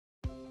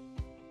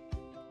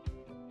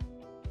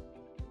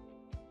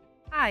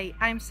Hi,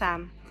 I'm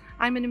Sam.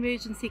 I'm an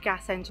emergency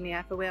gas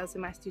engineer for Wales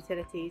and West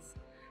Utilities.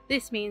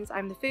 This means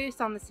I'm the first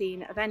on the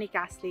scene of any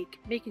gas leak,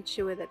 making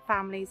sure that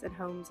families and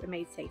homes are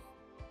made safe.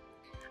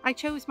 I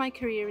chose my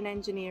career in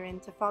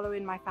engineering to follow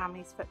in my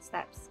family's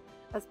footsteps,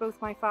 as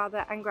both my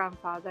father and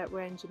grandfather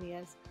were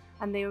engineers,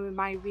 and they were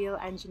my real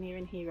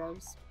engineering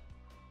heroes.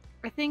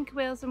 I think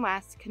Wales and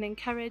West can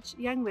encourage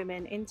young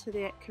women into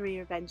the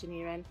career of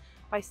engineering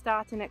by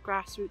starting at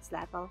grassroots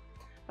level,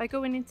 by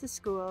going into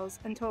schools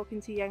and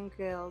talking to young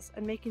girls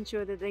and making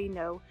sure that they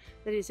know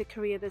that it is a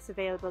career that's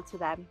available to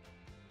them.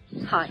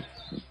 Hi,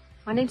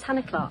 my name's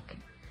Hannah Clark.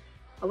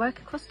 I work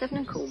across Devon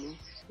and Cornwall,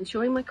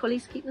 ensuring my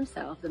colleagues keep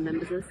themselves and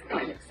members of the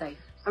public safe.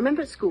 I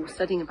remember at school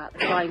studying about the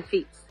flying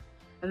feats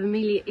of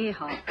Amelia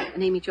Earhart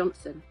and Amy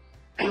Johnson,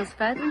 and I was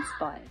further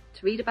inspired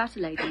to read about a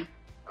lady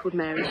called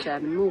Mary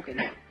Sherman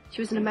Morgan.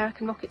 She was an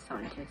American rocket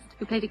scientist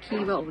who played a key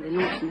role in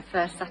launching the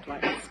first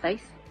satellite into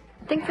space.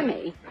 I think for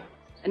me,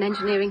 an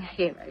engineering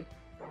hero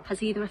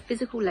has either a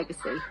physical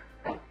legacy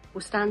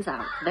or stands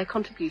out for their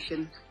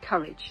contribution,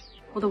 courage,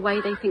 or the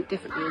way they think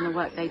differently in the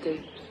work they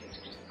do.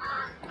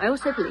 I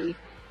also believe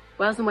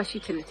Wales and West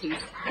Utilities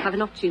have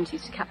an opportunity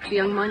to capture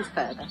young minds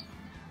further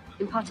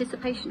in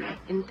participation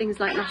in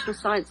things like National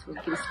Science Week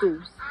in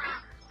schools,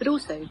 but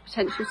also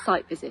potential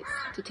site visits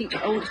to teach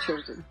older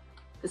children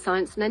the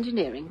science and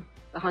engineering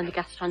behind the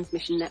gas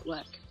transmission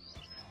network.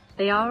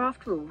 They are,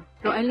 after all,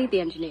 not only the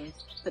engineers,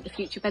 but the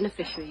future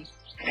beneficiaries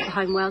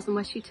behind Wales and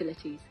West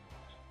Utilities,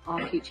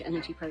 our future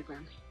energy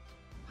programme.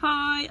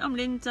 Hi, I'm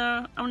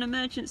Linda. I'm an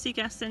emergency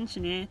gas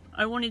engineer.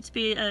 I wanted to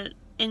be an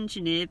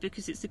engineer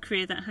because it's a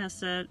career that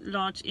has a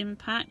large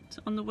impact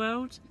on the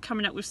world,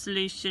 coming up with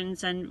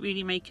solutions and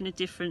really making a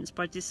difference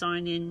by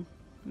designing,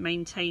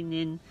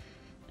 maintaining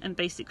and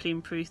basically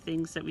improve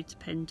things that we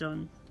depend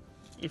on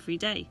every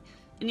day.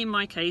 And in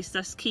my case,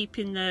 that's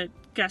keeping the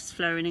gas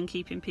flowing and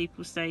keeping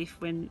people safe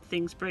when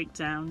things break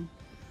down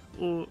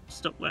or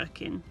stop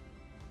working.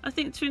 I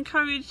think to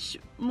encourage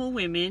more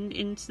women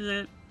into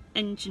the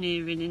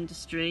engineering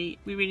industry,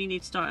 we really need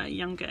to start at a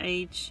younger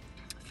age.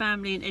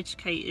 Family and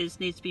educators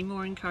need to be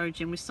more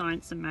encouraging with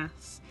science and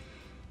maths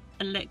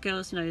and let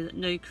girls know that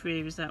no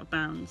career is out of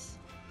bounds.